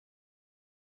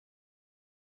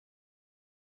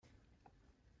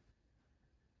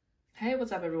Hey,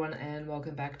 what's up everyone, and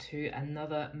welcome back to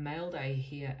another mail day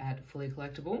here at Fully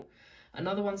Collectible.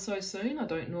 Another one so soon. I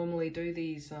don't normally do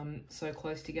these so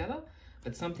close together,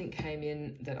 but something came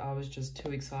in that I was just too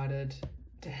excited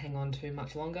to hang on to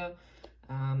much longer.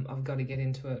 I've got to get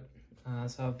into it.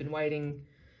 So I've been waiting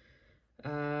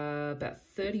about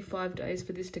 35 days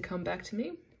for this to come back to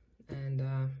me,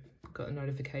 and got a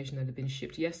notification that it had been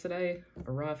shipped yesterday,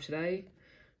 arrived today.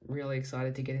 Really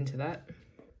excited to get into that.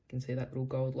 You can see that little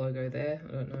gold logo there.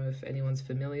 I don't know if anyone's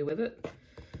familiar with it,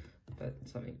 but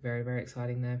something very, very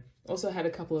exciting there. Also had a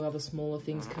couple of other smaller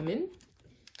things come in,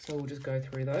 so we'll just go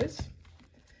through those.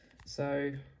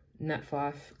 So Nat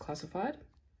Fyfe Classified.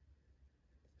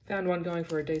 Found one going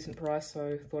for a decent price,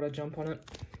 so thought I'd jump on it.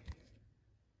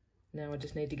 Now I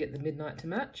just need to get the Midnight to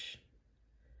match,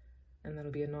 and that'll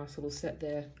be a nice little set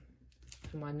there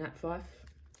for my Nat Fyfe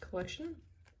collection.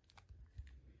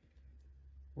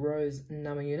 Rose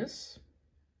Namajunas.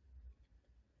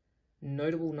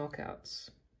 Notable Knockouts.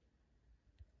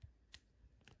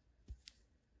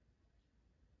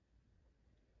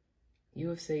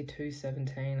 UFC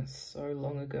 217, so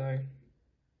long ago.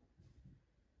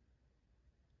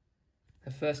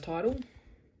 Her first title.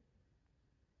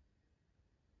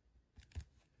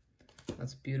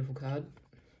 That's a beautiful card.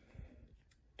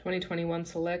 2021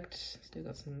 Select, still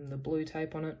got the blue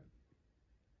tape on it.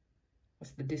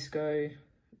 That's the Disco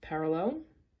Parallel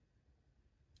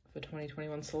for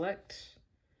 2021 Select.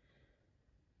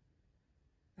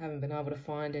 I haven't been able to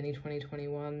find any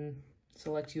 2021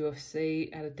 Select UFC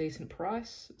at a decent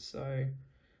price, so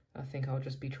I think I'll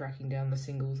just be tracking down the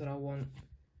singles that I want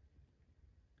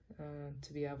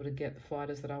to be able to get the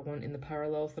fighters that I want in the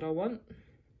parallels that I want.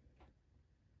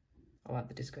 I like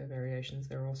the disco variations,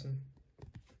 they're awesome.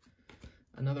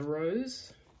 Another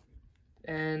Rose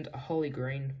and a Holly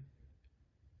Green.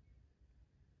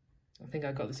 I think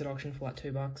I got this at auction for like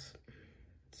 $2,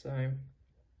 so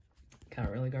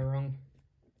can't really go wrong.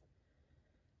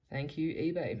 Thank you,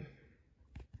 eBay.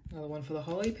 Another one for the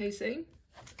Holly PC.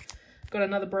 Got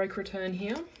another break return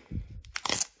here.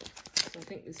 So I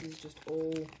think this is just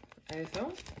all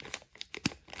AFL.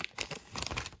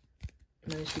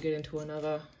 Managed to get into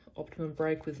another Optimum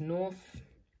break with North.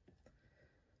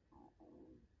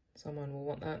 Someone will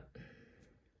want that.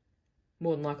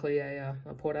 More than likely a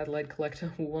Port Adelaide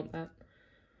collector will want that.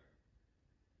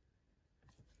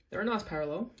 They're a nice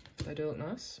parallel. They do look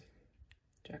nice.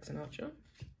 Jackson Archer.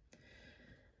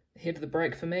 Hit of the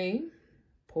break for me,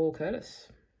 Paul Curtis.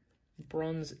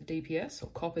 Bronze DPS, or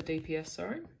copper DPS,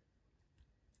 sorry.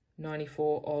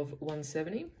 94 of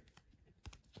 170.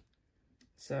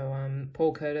 So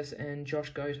Paul Curtis and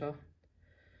Josh Gota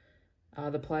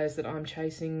are the players that I'm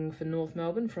chasing for North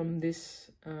Melbourne from this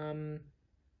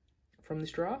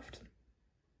draft.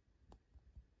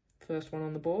 First one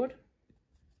on the board.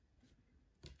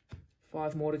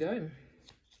 5 more to go.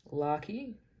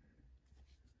 Larky.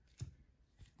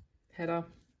 Header.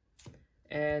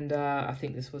 And I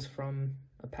think this was from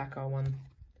a Packer one.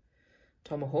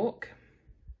 Tomahawk.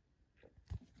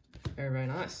 Very, very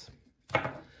nice.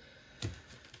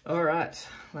 All right,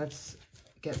 let's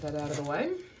get that out of the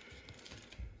way.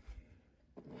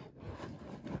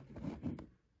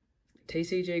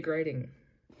 TCG grading.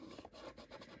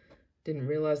 Didn't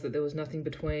realise that there was nothing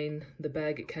between the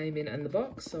bag it came in and the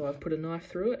box, so I've put a knife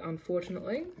through it,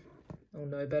 unfortunately. I'll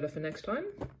know better for next time.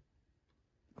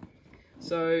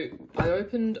 So I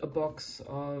opened a box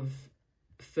of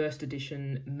first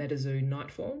edition MetaZoo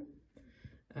Nightfall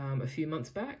a few months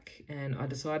back, and I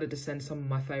decided to send some of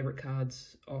my favourite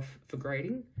cards off for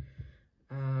grading.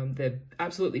 They're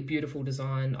absolutely beautiful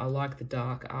design. I like the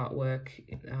dark artwork.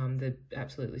 They're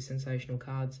absolutely sensational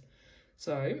cards.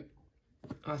 So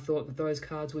I thought that those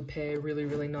cards would pair really,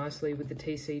 really nicely with the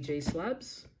TCG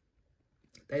slabs.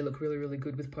 They look really, really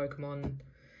good with Pokemon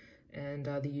and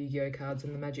the Yu-Gi-Oh cards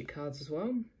and the Magic cards as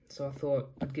well. So I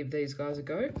thought I'd give these guys a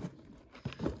go.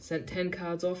 Sent 10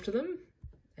 cards off to them,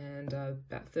 and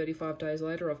about 35 days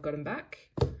later I've got them back.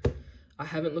 I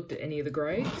haven't looked at any of the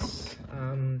grades.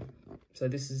 So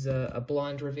this is a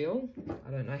blind reveal.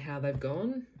 I don't know how they've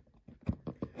gone.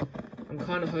 I'm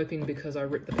kind of hoping, because I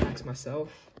ripped the packs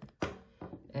myself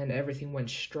and everything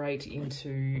went straight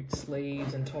into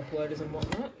sleeves and top loaders and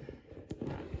whatnot.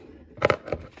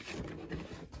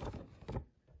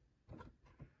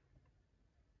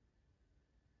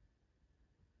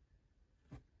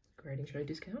 Grading show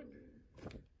discount.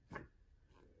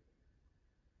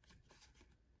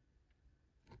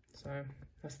 So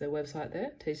that's their website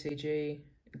there,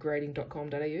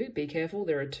 tcggrading.com.au. Be careful,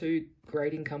 there are 2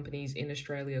 grading companies in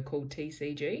Australia called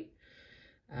TCG.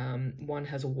 One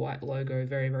has a white logo,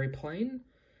 very, very plain,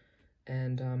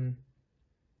 and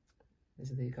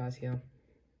These are these guys here.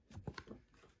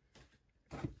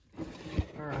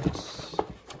 Alright. I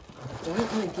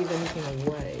don't want to give anything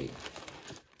away.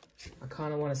 I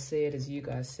kind of want to see it as you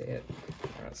guys see it.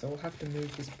 Alright, so we'll have to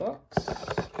move this box.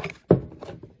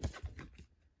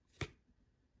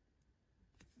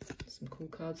 Some cool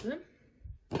cards there.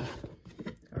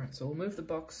 Alright, so we'll move the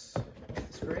box off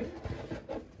the screen.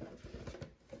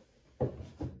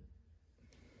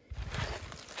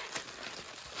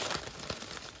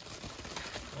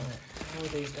 Alright, how are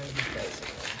these going to be facing?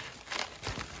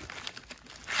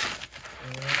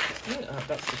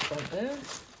 That's the front there.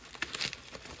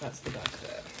 That's the back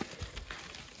there.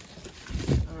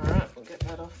 Alright, we'll get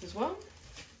that off as well.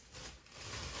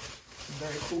 Some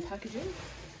very cool packaging.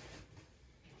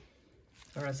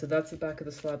 Alright, so that's the back of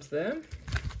the slabs there.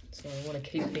 So I want to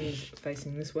keep things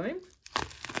facing this way.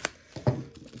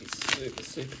 Be super,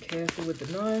 super careful with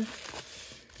the knife.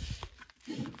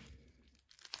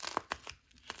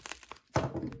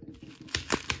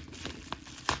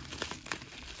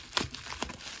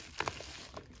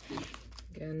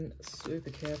 Again, super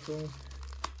careful.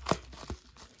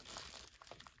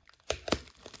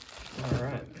 All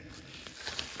right.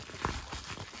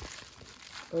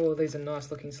 Oh, these are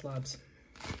nice looking slabs.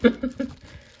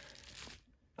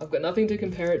 I've got nothing to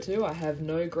compare it to. I have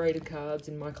no graded cards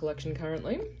in my collection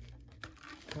currently.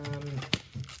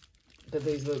 But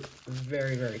these look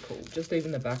very, very cool. Just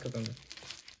even the back of them.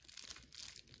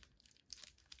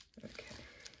 Okay.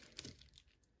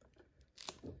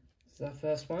 This is our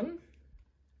first one.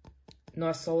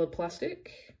 Nice solid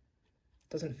plastic.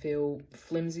 Doesn't feel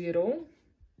flimsy at all.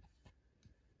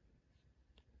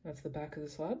 That's the back of the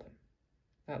slab.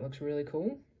 That looks really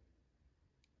cool.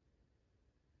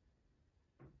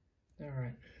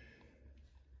 Alright.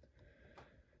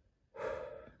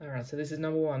 Alright, so this is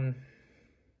number one.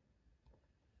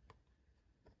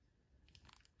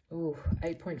 Oh,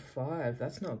 8.5.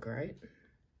 That's not great.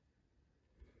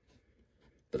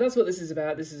 But that's what this is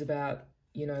about. This is about,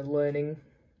 you know, learning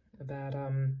about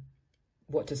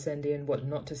what to send in, what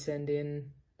not to send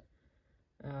in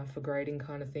for grading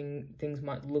kind of thing. Things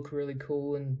might look really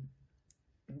cool and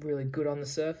really good on the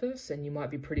surface, and you might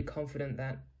be pretty confident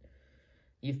that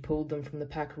you've pulled them from the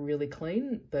pack really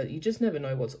clean, but you just never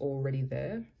know what's already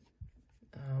there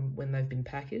when they've been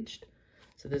packaged.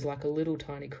 So there's like a little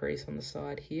tiny crease on the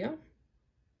side here,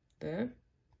 there.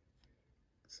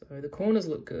 So the corners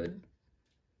look good,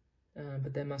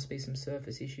 but there must be some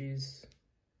surface issues.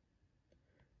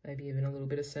 Maybe even a little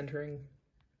bit of centering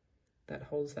that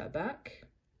holds that back.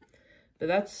 But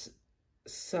that's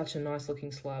such a nice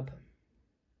looking slab.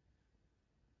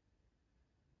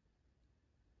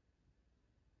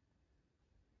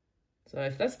 So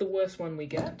if that's the worst one we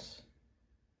get,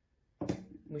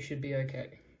 we should be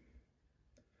okay.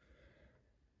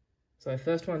 So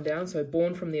first one down, so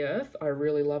Born from the Earth, I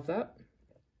really love that.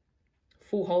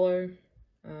 Full hollow,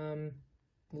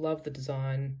 love the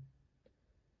design.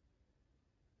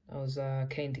 I was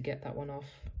keen to get that one off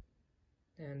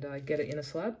and get it in a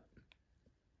slab.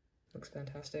 Looks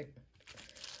fantastic.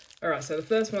 All right, so the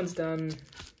first one's done.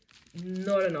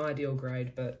 Not an ideal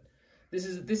grade, but this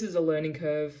is a learning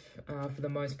curve for the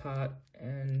most part.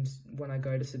 And when I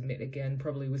go to submit again,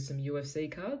 probably with some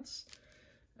UFC cards,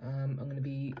 I'm going to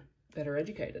be better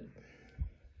educated.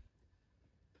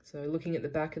 So looking at the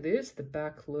back of this, the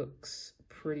back looks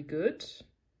pretty good.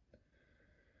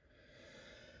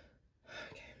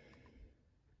 Okay.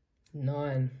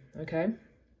 9, okay.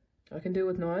 I can deal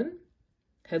with 9.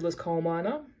 Headless Coal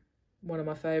Miner, one of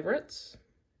my favorites.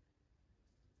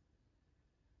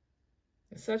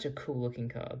 It's such a cool looking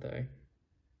card though.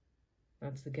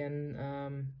 That's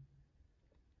again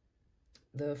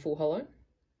the full hollow.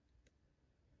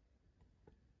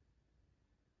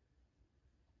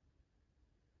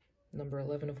 Number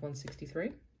 11 of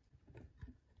 163.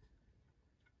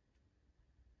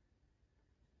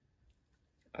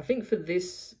 I think for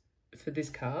this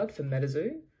card, for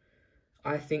Metazoo,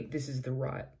 I think this is the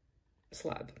right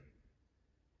slab.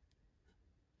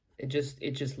 It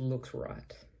just looks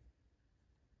right.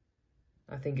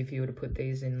 I think if you were to put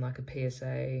these in like a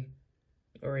PSA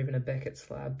or even a Beckett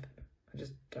slab, I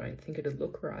just don't think it'd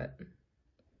look right.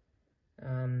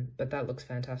 But that looks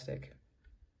fantastic.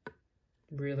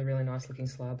 Really, really nice looking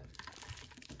slab.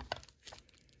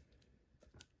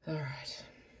 All right.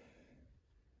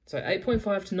 So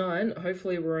 8.5 to 9,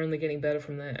 hopefully we're only getting better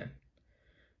from there.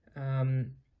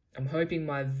 I'm hoping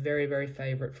my very, very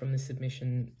favorite from the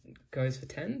submission goes for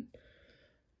 10,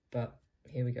 but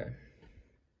here we go.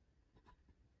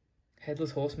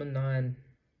 Headless Horseman 9.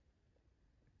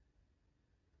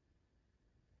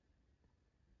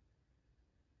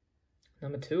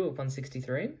 Number 2 of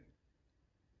 163.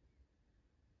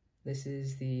 This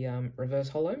is the reverse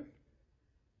holo.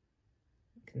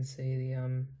 You can see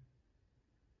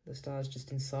the stars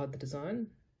just inside the design,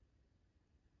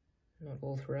 not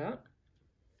all throughout.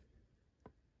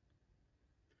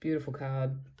 Beautiful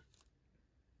card.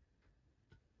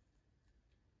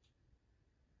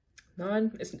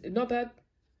 9, it's not bad,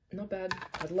 not bad.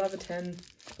 I'd love a 10.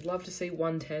 I'd love to see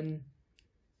 110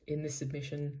 in this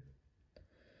submission.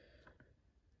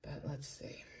 But let's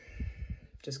see.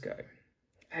 Just go.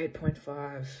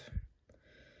 8.5.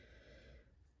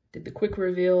 Did the quick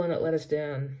reveal and it let us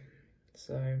down.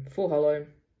 So, full holo.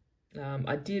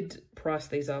 I did price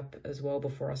these up as well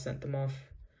before I sent them off.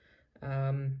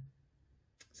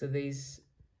 So these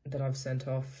that I've sent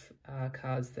off are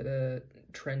cards that are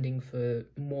trending for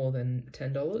more than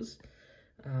 $10.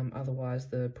 Otherwise,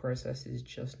 the process is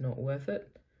just not worth it.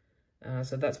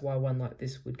 So that's why one like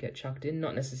this would get chucked in.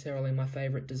 Not necessarily my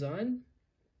favourite design,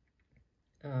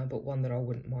 but one that I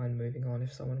wouldn't mind moving on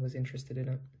if someone was interested in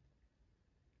it.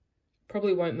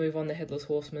 Probably won't move on the Headless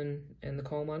Horseman and the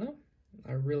Coal Miner.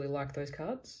 I really like those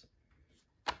cards,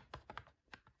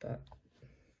 but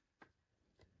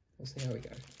we'll see how we go.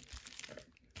 All right.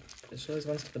 Just show those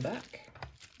ones to the back.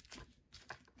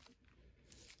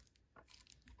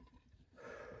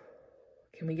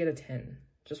 Can we get a 10?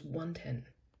 Just one 10.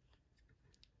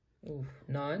 Ooh,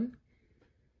 9.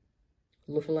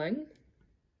 Lufalang.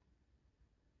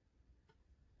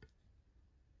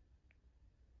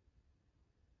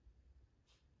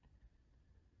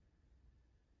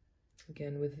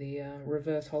 Again with the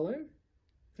reverse holo.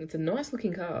 It's a nice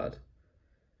looking card.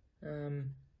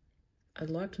 I'd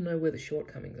like to know where the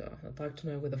shortcomings are. I'd like to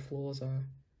know where the flaws are,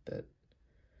 but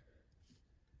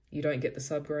you don't get the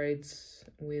subgrades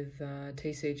with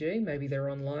TCG. Maybe they're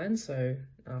online, so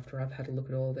after I've had a look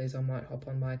at all of these, I might hop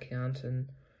on my account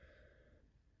and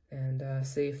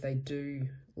see if they do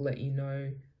let you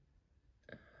know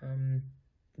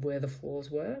where the flaws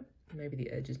were. Maybe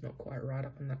the edge is not quite right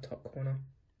up in that top corner.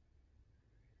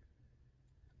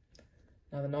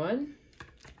 Another 9.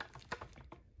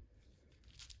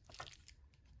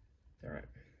 All right.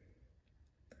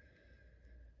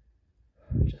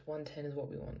 Just 110 is what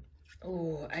we want.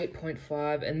 Oh,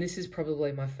 8.5, and this is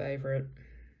probably my favourite.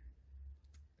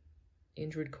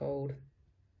 Indrid Cold.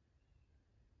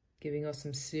 Giving us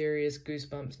some serious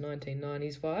Goosebumps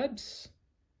 1990s vibes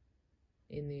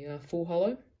in the full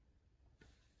holo.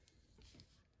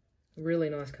 Really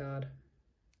nice card.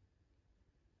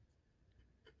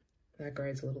 That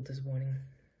grade's a little disappointing.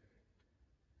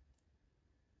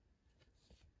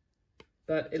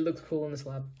 But it looks cool on the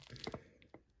slab.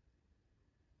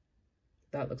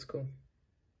 That looks cool.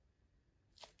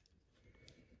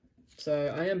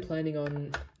 So I am planning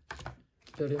on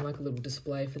building like a little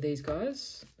display for these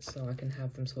guys so I can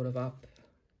have them sort of up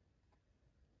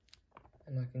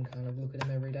and I can kind of look at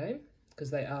them every day because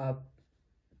they are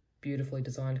beautifully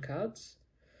designed cards.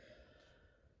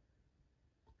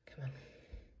 Come on.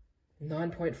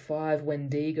 9.5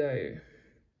 Wendigo.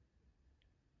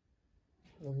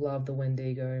 Love the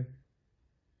Wendigo.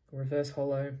 Reverse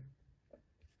holo.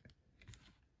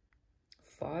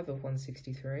 5 of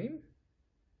 163.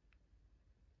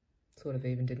 Sort of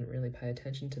even didn't really pay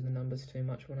attention to the numbers too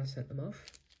much when I sent them off.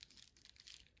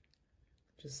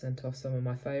 Just sent off some of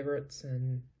my favourites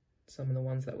and some of the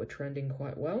ones that were trending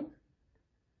quite well.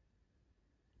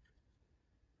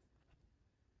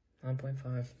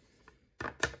 9.5.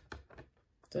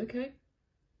 It's okay.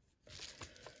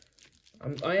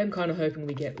 I am kind of hoping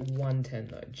we get 110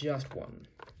 though, just one.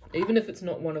 Even if it's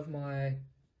not one of my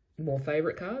more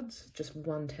favourite cards, just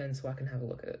 110 so I can have a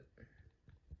look at it.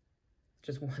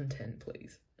 Just 110,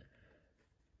 please.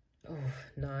 Oh,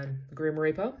 9. Grim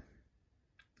Reaper.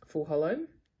 Full holo.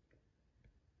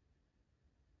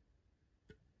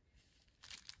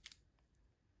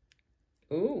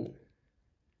 Ooh.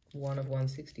 1 of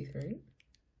 163.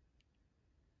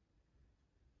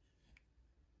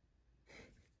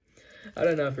 I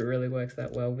don't know if it really works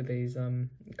that well with these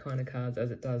kind of cards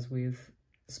as it does with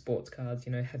sports cards.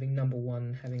 You know, having number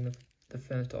 1, having the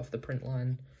first off the print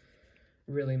line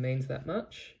really means that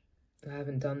much. I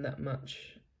haven't done that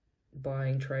much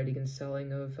buying, trading and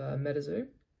selling of MetaZoo.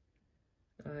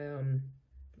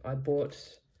 I bought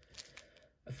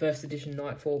a first edition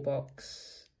Nightfall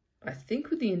box, I think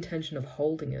with the intention of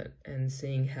holding it and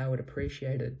seeing how it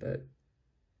appreciated, but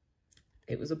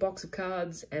it was a box of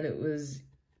cards and it was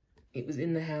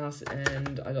in the house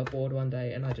and I got bored one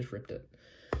day and I just ripped it.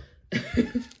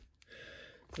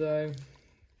 So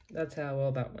that's how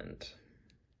well that went.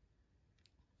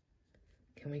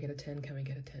 Can we get a 10? Can we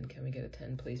get a 10? Can we get a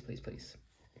 10? Please, please, please.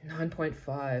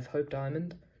 9.5 Hope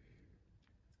Diamond.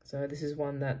 So this is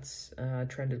one that's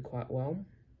trended quite well.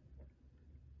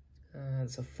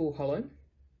 It's a full hollow.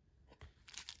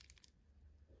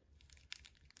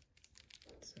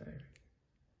 So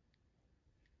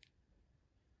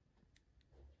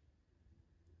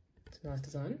it's a nice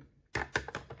design.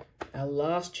 Our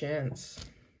last chance.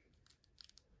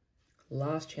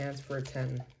 Last chance for a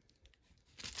 10.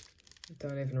 I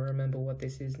don't even remember what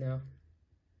this is now.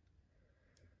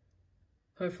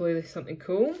 Hopefully there's something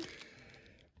cool.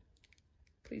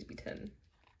 Please be 10.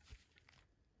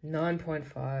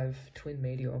 9.5 twin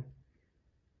meteor.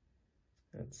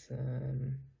 That's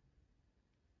the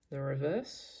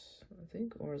reverse, I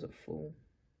think, or is it full?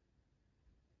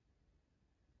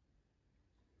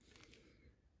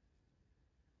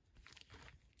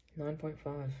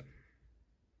 $9.5.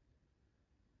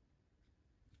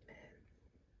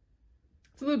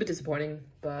 It's a little bit disappointing,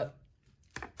 but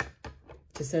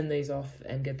to send these off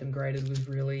and get them graded was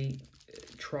really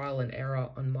trial and error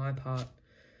on my part,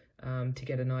 to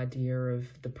get an idea of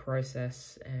the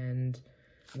process and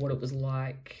what it was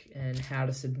like and how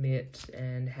to submit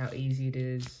and how easy it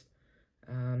is,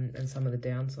 and some of the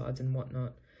downsides and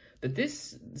whatnot. But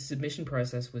this submission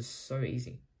process was so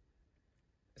easy.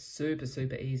 Super,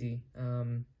 super easy.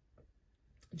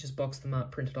 Just boxed them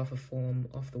up, printed off a form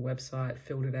off the website,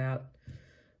 filled it out,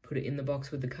 put it in the box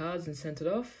with the cards and sent it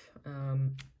off.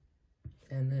 And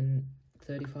then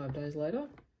 35 days later,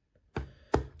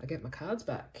 I get my cards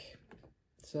back.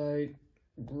 So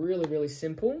really, really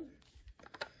simple.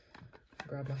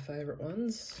 Grab my favourite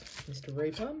ones, Mr.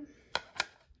 Reaper.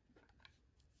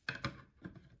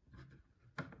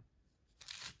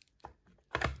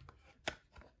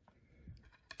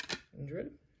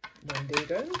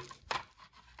 Wendigo.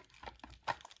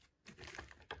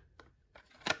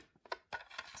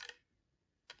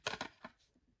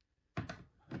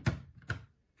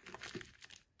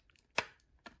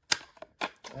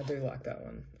 I do like that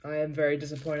one. I am very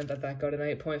disappointed that that got an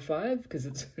 8.5 because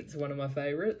it's one of my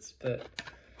favourites, but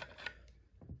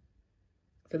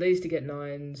for these to get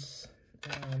 9s,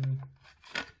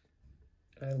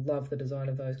 I love the design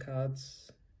of those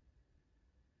cards.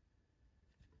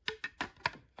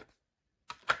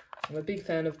 I'm a big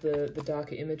fan of the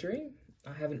darker imagery.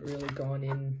 I haven't really gone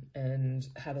in and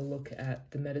had a look at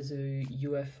the MetaZoo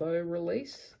UFO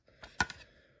release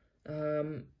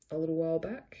a little while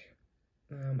back.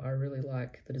 I really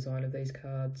like the design of these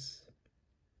cards.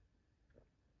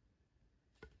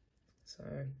 So,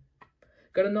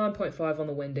 got a 9.5 on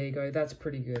the Wendigo. That's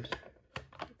pretty good.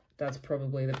 That's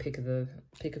probably the pick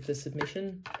of the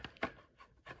submission.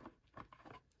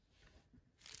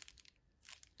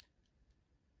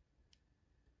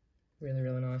 Really,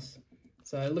 really nice.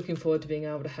 So looking forward to being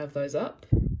able to have those up.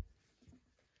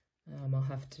 I'll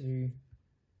have to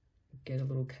get a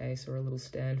little case or a little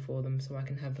stand for them so I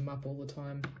can have them up all the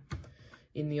time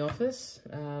in the office.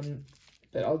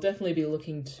 But I'll definitely be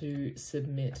looking to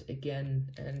submit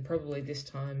again, and probably this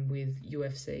time with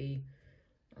UFC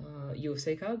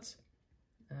cards.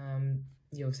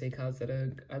 UFC cards that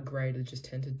are graded just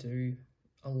tend to do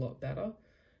a lot better.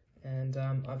 And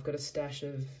I've got a stash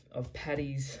of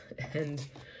patties and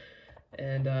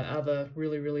other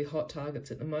really, really hot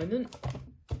targets at the moment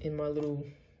in my little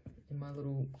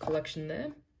collection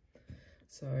there.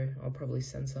 So I'll probably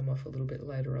send some off a little bit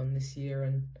later on this year,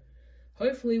 and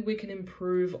hopefully we can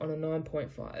improve on a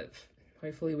 9.5.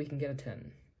 Hopefully we can get a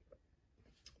 10.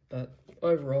 But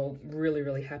overall, really,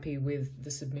 really happy with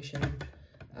the submission.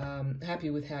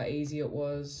 Happy with how easy it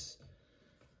was.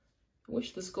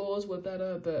 Wish the scores were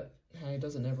better, but hey,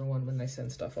 doesn't everyone when they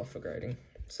send stuff off for grading?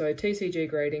 So TCG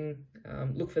Grading,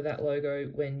 look for that logo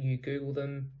when you Google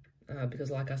them,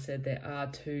 because like I said, there are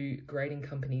 2 grading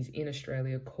companies in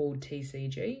Australia called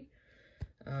TCG.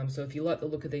 So if you like the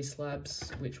look of these slabs,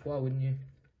 which why wouldn't you?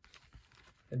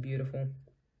 They're beautiful.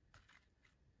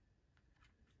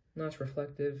 Nice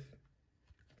reflective.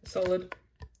 Solid.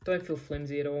 Don't feel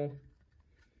flimsy at all.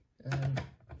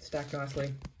 Stacked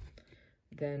nicely.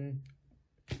 Then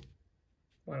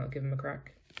why not give them a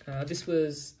crack? This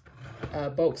was a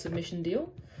bulk submission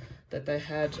deal that they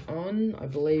had on. I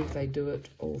believe they do it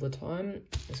all the time.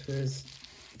 This was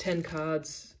 10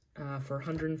 cards for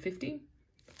 150.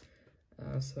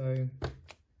 So,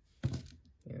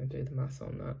 yeah, do the math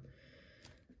on that.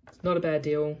 It's not a bad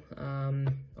deal.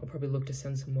 I'll probably look to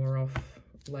send some more off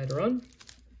later on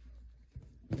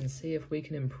and see if we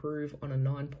can improve on a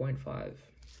 9.5.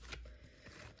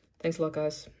 Thanks a lot,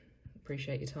 guys.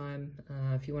 Appreciate your time.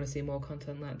 If you want to see more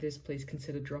content like this, please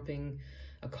consider dropping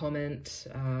a comment,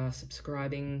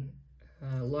 subscribing,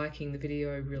 liking the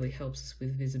video really helps us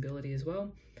with visibility as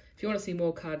well. If If you want to see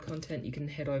more card content, you can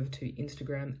head over to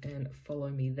Instagram and follow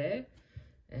me there.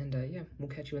 And yeah, we'll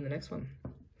catch you in the next one.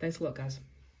 Thanks a lot, guys.